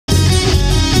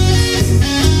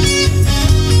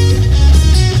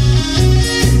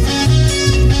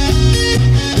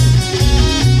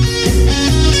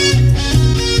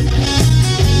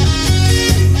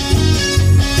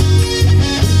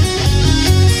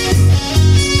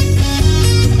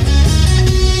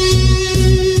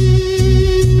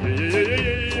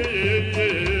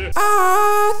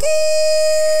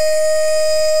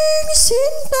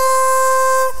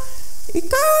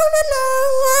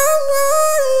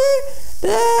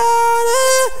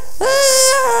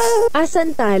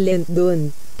Asan talent dun?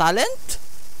 Talent?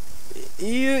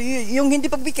 Yung hindi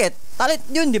pagpikit. Talent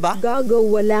yun, di ba? Gago,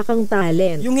 wala kang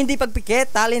talent. Yung hindi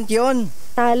pagpikit, talent yun.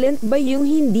 Talent ba yung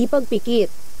hindi pagpikit?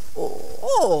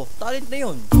 Oo, talent na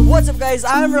yun. What's up guys?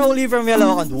 I'm Rolly from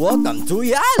Yellow and welcome to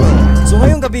Yalo. So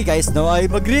ngayong gabi guys, no, ay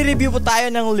magre-review po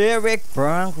tayo ng lyric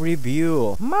prank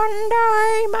review.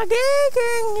 Monday,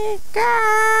 magiging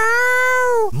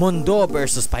ikaw. Mundo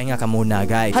versus Pahinga Ka Muna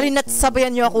guys. Halina't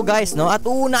sabayan nyo ako guys, no, at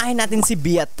uunahin natin si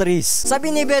Beatrice.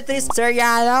 Sabi ni Beatrice, Sir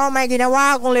Yalo, may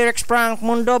ginawa akong lyrics prank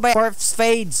Mundo by Corpse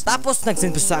Fades. Tapos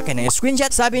nagsend po sa akin ng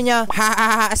screenshot. Sabi niya,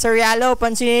 ha Sir Yalo,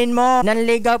 pansinin mo,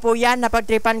 nanligaw po yan,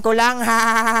 napagtripan ko lang, ha.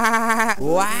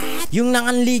 What? Yung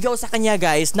nanganligaw sa kanya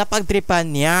guys,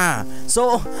 napagtripan niya.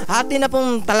 So, atin na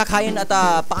pong talakayin at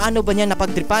paano ba niya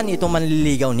napagtripan itong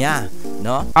manliligaw niya,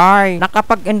 no? Ay,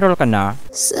 nakapag-enroll ka na?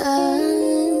 Saan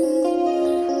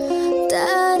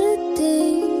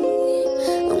darating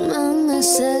ang mga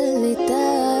salita?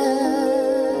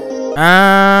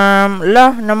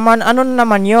 Naman, ano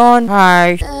naman yon?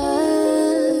 Hi.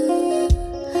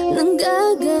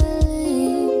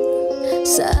 Nanggagaling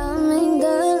sa aming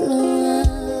dalawa.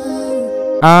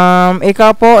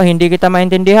 Ikaw po, hindi kita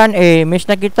maintindihan eh. Miss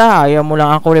na kita, ayaw mo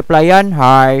lang ako replyan.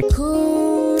 Hi.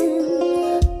 Kung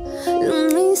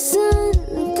lumisan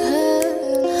ka,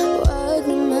 wag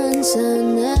naman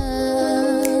sana.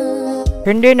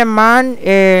 Hindi naman,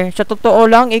 sa totoo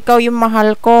lang, ikaw yung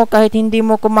mahal ko kahit hindi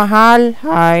mo ko mahal.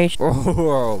 Hi.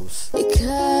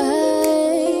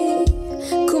 Ika'y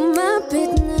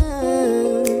kumapit na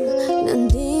nang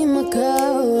di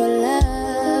makawala.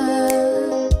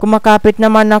 Kumakapit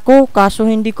naman ako, kaso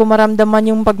hindi ko maramdaman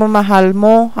yung pagmamahal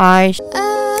mo. Hi.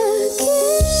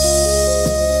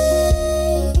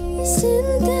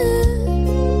 Sinta,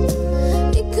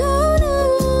 ikaw na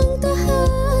ang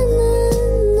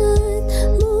tahanan at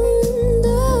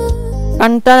mundo.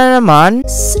 Kanta na naman.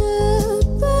 Sa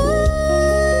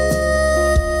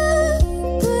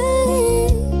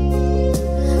pagbalik,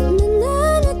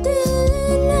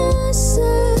 mananatili na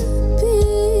sa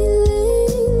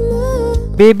piling mo.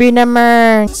 Baby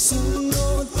naman.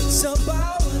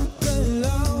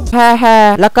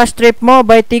 Haha, lakas trip mo,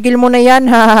 bay tigil mo na yan,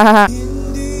 hahaha.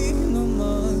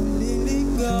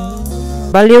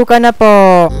 Baliw ka na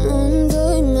po.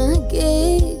 Mundo'y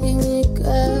magiging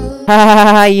ikaw.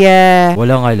 Hahaha, yeah.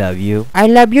 Walang I love you.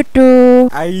 I love you too.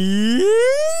 Ay.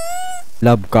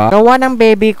 Love ka? Gawa ng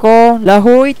baby ko.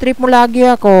 Lahoy, trip mo lagi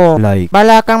ako. Like.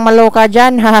 Bala kang maloka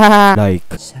dyan, hahaha. Like.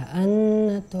 Saan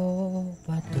na to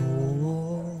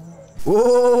patungo?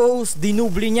 Oh,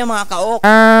 dinubli niya mga kaok.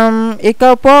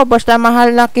 Ikaw po, basta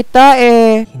mahal na kita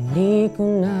eh. Hindi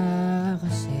ko na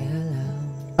kasi alam.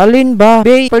 Alin ba?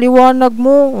 Bay, paliwanag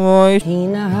mo. Ay.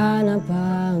 Hinahanap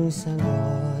ang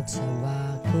sagot sa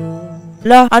bakit.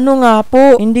 La, ano nga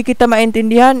po? Hindi kita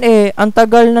maintindihan eh. Ang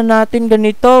tagal na natin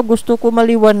ganito. Gusto ko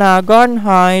maliwanagan,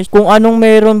 Hais. Kung anong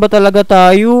meron ba talaga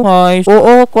tayo, Hais.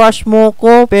 Oo, crush mo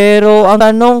ko. Pero ang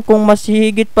tanong kung mas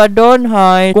higit pa doon,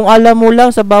 Hais. Kung alam mo lang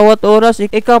sa bawat oras,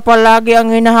 ikaw palagi ang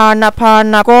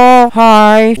hinahanap-hanap ko,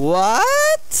 Hais.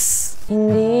 What?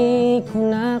 Hindi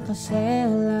ko na kasi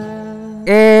alam.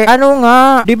 Ano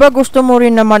nga? Di ba gusto mo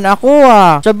rin naman ako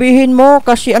Sabihin mo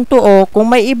kasi ang totoo, kung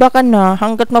may iba ka na,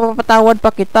 hanggat mapapatawad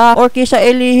pa kita. Or kisa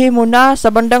ilihi mo na, sa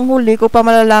bandang huli ko pa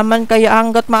malalaman, kaya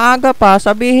hanggat maaga pa,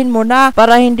 sabihin mo na,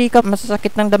 para hindi ka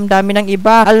masasakit ng damdamin ng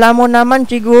iba. Alam mo naman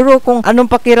siguro kung anong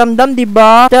pakiramdam, di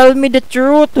ba? Tell me the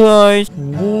truth, guys.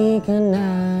 Hindi ka na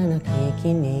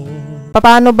nakikinig.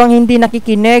 Paano bang hindi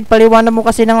nakikinig? Paliwanag mo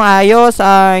kasi ng ayos,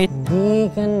 ay. Hindi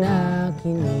ka na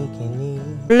kinikinig.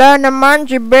 Wala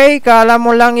naman si Bay, kala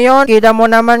mo lang yon. Kita mo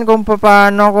naman kung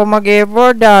paano ako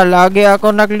mag-effort lagi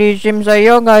ako nag-listen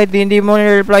sa'yo kahit hindi mo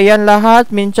nireplyan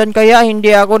lahat. Minsan kaya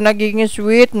hindi ako naging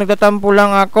sweet, nagtatampo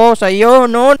lang ako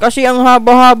sa'yo noon. Kasi ang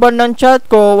haba-haba ng chat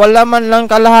ko, wala man lang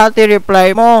kalahati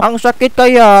reply mo. Ang sakit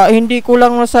kaya, hindi ko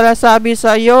lang masalasabi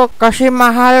sa'yo kasi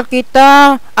mahal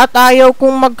kita at ayaw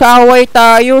kong magkaaway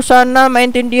tayo. Sana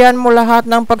maintindihan mo lahat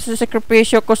ng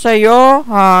pagsasakripisyo ko sa'yo.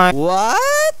 Ha?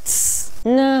 What?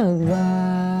 Nagbago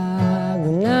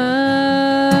na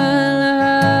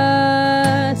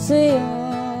lahat sa'yo.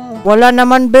 Wala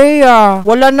naman, Bea.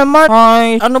 Wala naman.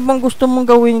 Ay, ano bang gusto mong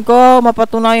gawin ko?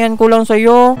 Mapatunayan ko lang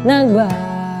sa'yo.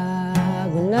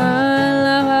 Nagbago na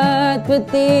lahat,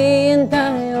 pati yan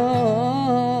tayo.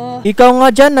 Ikaw nga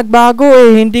dyan, nagbago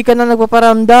eh. Hindi ka na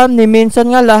nagpaparamdam. Ni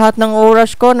minsan nga lahat ng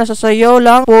oras ko nasa sayo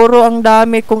lang. Puro ang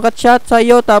dami kong ka-chat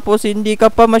sa'yo. Tapos hindi ka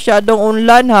pa masyadong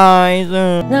online, hay.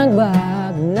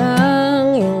 Nagbago ng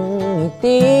iyong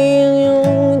ngiti,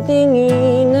 yung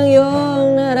tingin ng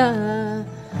iyong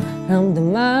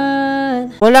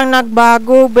nararamdaman. Walang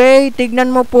nagbago, be.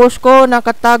 Tignan mo post ko,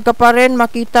 nakatag ka pa rin.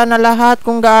 Makita na lahat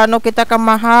kung gaano kita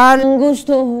kamahal. Ang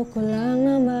gusto ko lang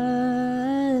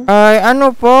naman. Ay,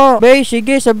 ano po? Be,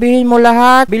 sige, sabihin mo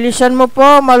lahat. Bilisan mo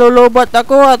po, malulubat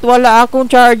ako at wala akong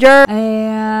charger.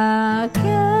 Ay,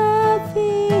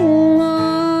 akapin mo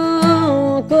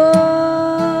ako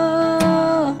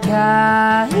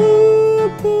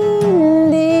kahit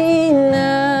hindi na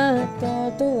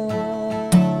totoo.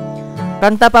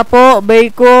 Kanta pa po,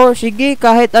 bay ko. Sige,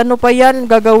 kahit ano pa yan,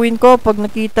 gagawin ko. Pag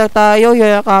nakita tayo,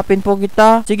 yayakapin po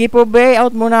kita. Sige po, bay,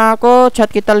 out muna ako. Chat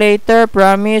kita later,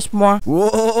 promise mo.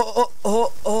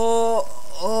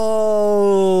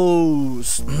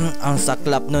 Ang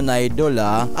saklap nun, idol,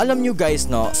 ha. Alam nyo guys,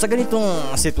 no, sa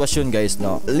ganitong sitwasyon guys,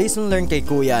 no, listen learn kay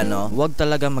kuya, no, wag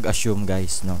talaga mag-assume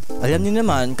guys, no. Alam nyo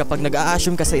naman, kapag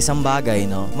nag-a-assume ka sa isang bagay,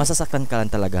 no, masasaktan ka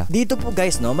lang talaga. Dito po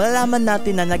guys, no, malalaman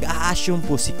natin na nag-a-assume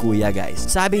po si kuya guys.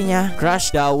 Sabi niya, crush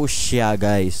daw siya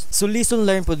guys. So listen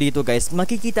learn po dito guys,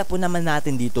 makikita po naman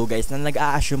natin dito guys na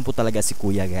nag-a-assume po talaga si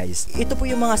kuya guys. Ito po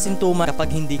yung mga sintomas kapag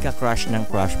hindi ka crush ng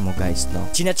crush mo guys, no.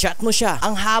 Chinachat mo siya,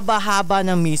 ang haba-haba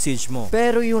ng message mo,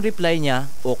 pero yung reply niya,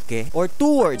 okay, or 2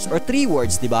 words or 3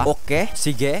 words, diba? Okay,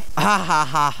 sige,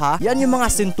 ha. Yan yung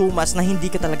mga sintomas na hindi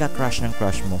ka talaga crush ng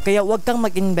crush mo. Kaya wag kang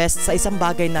mag-invest sa isang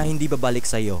bagay na hindi babalik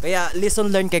sa'yo. Kaya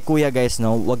listen learn kay kuya guys,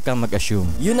 no, wag kang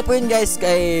mag-assume. Yun na po yun guys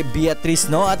kay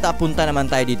Beatrice, no, at punta naman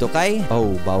tayo dito kay,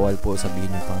 bawal po sabihin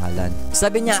yung pangalan.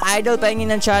 Sabi niya, idol,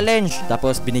 pahingin ng challenge.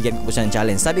 Tapos binigyan ko po siya ng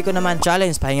challenge. Sabi ko naman,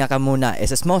 challenge, pahinga ka muna,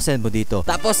 SS mo, send mo dito.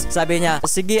 Tapos sabi niya,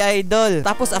 sige idol.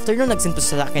 Tapos after nun, nagsinto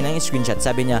sa akin ng screenshot.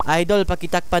 Sabi niya, idol,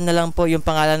 pakitakpan na lang po yung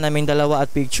pangalan naming dalawa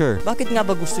at picture. Bakit nga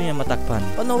ba gusto niya matakpan?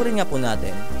 Panoorin nga po natin.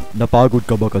 Napagod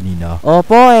ka ba kanina?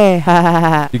 Opo eh,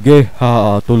 Sige,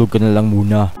 tulog ka na lang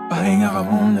muna. Pahinga ka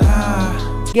muna.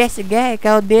 Sige,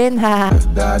 ikaw din,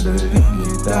 Dadalhin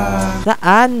kita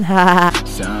Saan,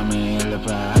 sa may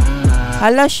alapaan.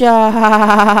 Hala siya,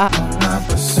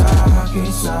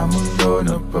 Napasakit sa mundo,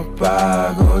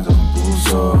 napapagod ang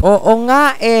puso. Oo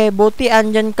nga eh, buti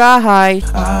andyan ka, hay.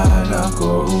 Akala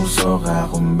ko usok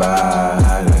akong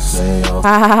bahala sa'yo.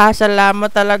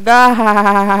 Salamat talaga,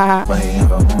 Pahinga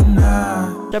ka muna.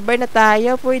 Sabay na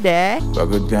tayo, pwede?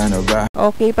 Pagod ka na ba?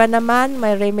 Okay pa naman,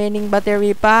 may remaining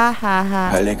battery pa,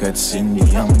 Halika't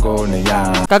sindihan ko na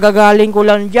yan. Kagagaling ko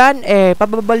lang dyan eh,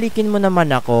 pababalikin mo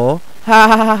naman ako.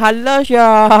 Hala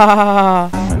siya.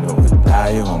 Manood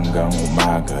tayo hanggang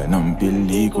umaga ng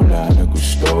pelikula na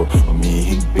gusto.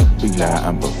 Umihigpit bigla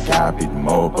ang pagkapit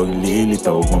mo,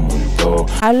 paglilitaw mo multo.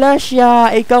 Hala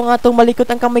siya, ikaw nga tong malikot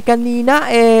ang kamay kanina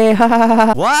eh.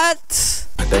 What?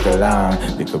 Teka lang,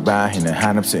 di ka ba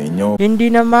hinahanap sa inyo?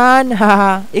 Hindi naman,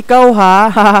 ikaw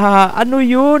ano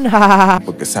yun,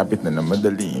 Pagkasapit na ng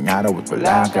madaling araw at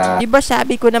wala ka. Diba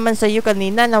sabi ko naman sa'yo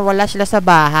kanina na wala sila sa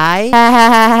bahay?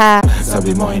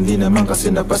 Sabi mo hindi naman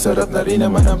kasi napasarap na rin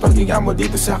naman ang paghinga mo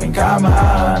dito sa aking kama.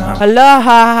 Hala,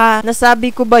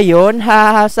 nasabi ko ba yun?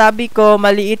 Sabi ko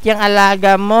maliit yung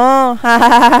alaga mo.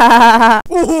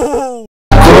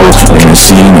 Yung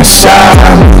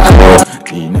sinasabi ko,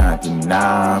 di natin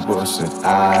nabos at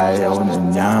ayaw na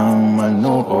niyang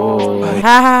manood.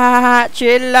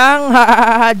 Chill lang,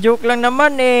 joke lang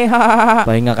naman eh.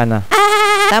 Pahinga ka na.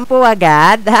 Tampo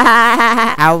agad.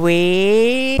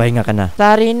 Awi. Pahinga ka na.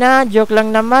 Sorry na, joke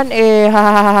lang naman eh.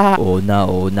 Oo na,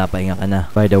 pahinga ka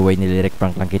na. By the way, nilirik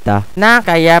prank lang kita. Na,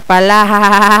 kaya pala.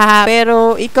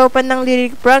 Pero ikaw pa ng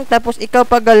lyric prank, tapos ikaw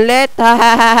pa galit.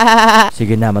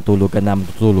 Sige na, matulog ka na,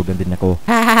 matutulugan din ako.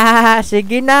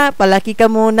 Sige na, palaki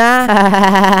ka muna.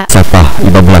 Sapa,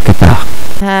 ibabla kita.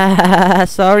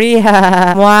 Sorry,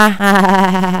 Mwah.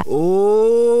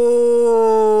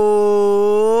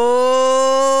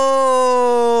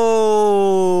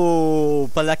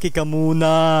 Palaki ka muna.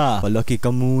 Palaki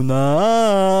ka muna.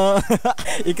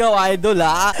 Ikaw, idol,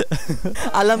 ha?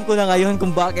 Alam ko na ngayon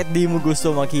kung bakit di mo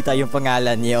gusto makita yung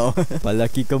pangalan niyo.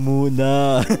 Palaki ka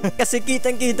muna. Kasi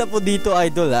kitang-kita po dito,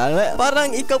 idol, ha?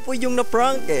 Parang ikaw po yung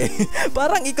na-prank, eh.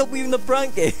 Parang ikaw po yung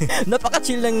na-prank, eh.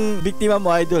 Napaka-chill ng biktima mo,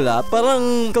 idol, ha?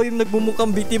 Parang ikaw yung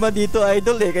nagmumukhang biktima dito,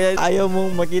 idol, eh. Kaya ayaw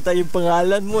mong makita yung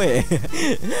pangalan mo, eh.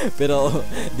 Pero,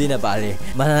 di na bali.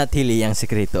 Mananatili ang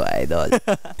sekreto, idol.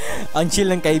 Ang chill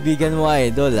ng kaibigan mo,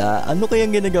 idol, ha? Ano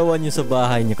kayang ginagawa niyo sa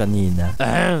bahay niyo kanina?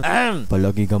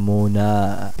 Palaki ka muna.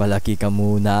 Palaki ka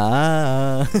muna.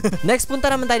 Next, punta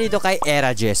naman tayo dito kay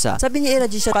Era Jessa. Sabi niya, Era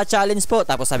Jessa, pa-challenge po.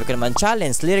 Tapos sabi ko naman,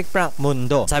 challenge, lyric prank,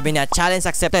 mundo. Sabi niya, challenge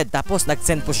accepted. Tapos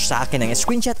nag-send po siya sa akin ng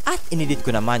screenshot at inedit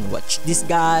ko naman. Watch this,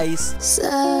 guys.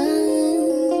 Saan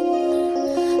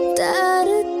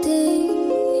darating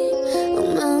ang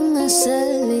mga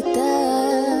salita?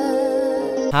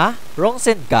 Ha? Wrong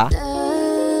send ka?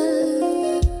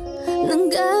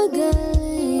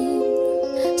 magaling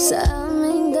sa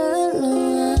aming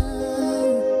dalawa.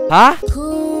 Ha?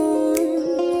 Kung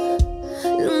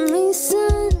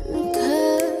lumisan ka,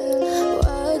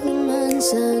 wag naman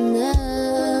sana.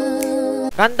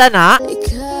 Kanta na?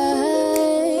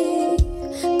 Ika'y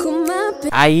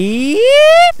kumapit Ay!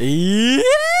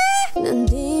 nang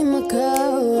di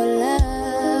makawala.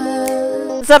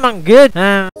 Sa good.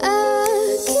 Aking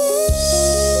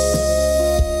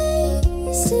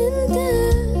sinta,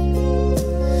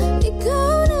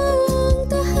 ikaw na ang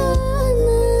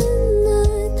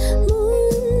tahanan at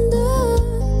mundo.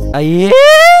 Ay!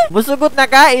 Musugot na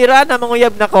ka, Ira, na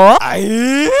manguyab na ko?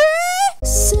 Ay!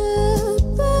 Sa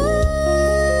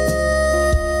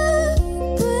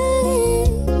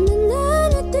pagbalik,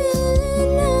 mananatili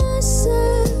na sa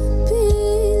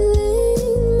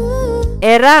piling mo.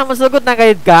 Era, musugot na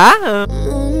kayo ka?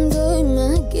 Mundo'y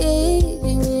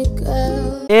magiging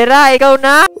ikaw. Era, ikaw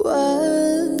na?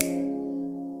 Huwag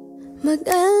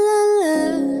mag-alala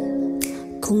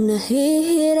kung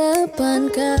nahihirapan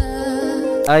ka.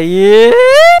 Ay!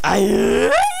 Ay!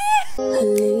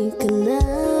 Halika na,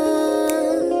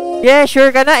 Yeah, sure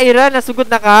ka na, Ira, nasugot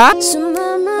na ka?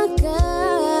 sumama ka.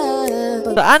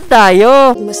 Saan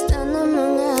tayo? Basta na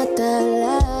mga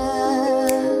tala.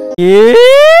 Yeah?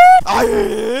 Ay!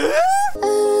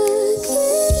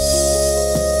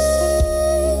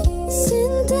 Aking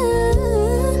sinta,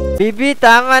 Bibi,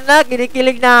 tama na,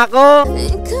 kinikilig na ako.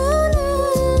 ikaw na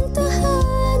ang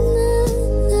tahanan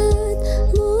at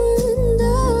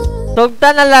mundo. Tugta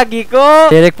na lagi ko.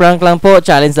 Lyric prank lang po.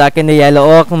 Challenge sa akin ni Yellow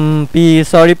Oak.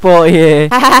 Sorry po.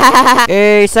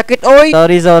 Sakit oy.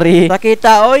 Sorry.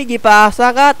 Sakita oy,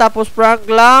 gipasa ka, tapos prank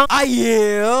lang. Ay!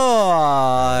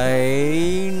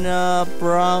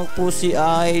 Na-prank po si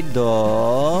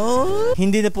Idol.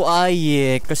 Hindi na po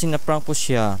ayek kasi na-prank po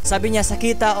siya. Sabi niya,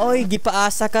 sakita, oy,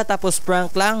 gipaasa ka tapos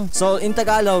prank lang. So, in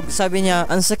Tagalog, sabi niya,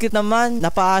 ang sakit naman,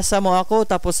 napaasa mo ako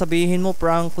tapos sabihin mo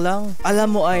prank lang.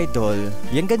 Alam mo, Idol,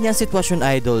 yan ganyang sitwasyon,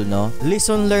 Idol, no?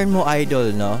 Listen, learn mo,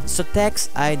 Idol, no? So, text,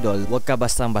 Idol, wag ka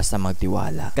basta-basta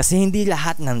magtiwala. Kasi hindi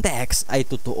lahat ng text ay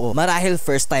totoo. Marahil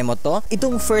first time mo to,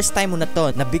 itong first time mo na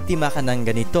to, na biktima ka ng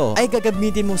ganito, ay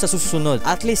gagamitin mo sa susunod.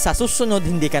 At least sa susunod,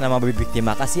 hindi ka na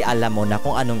mabibiktima kasi alam mo na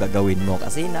kung anong gagawin mo.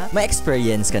 Kasi na, may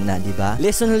experience ka na, di ba?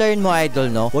 Lesson learn mo,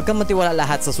 Idol, no? Huwag kang matiwala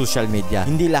lahat sa social media.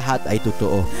 Hindi lahat ay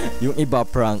totoo. Yung iba,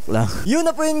 prank lang. Yun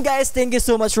na po yun, guys. Thank you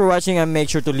so much for watching and make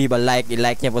sure to leave a like.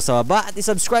 I-like niya po sa baba at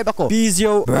i-subscribe ako. Peace,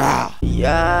 yo! Brah!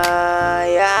 Yeah.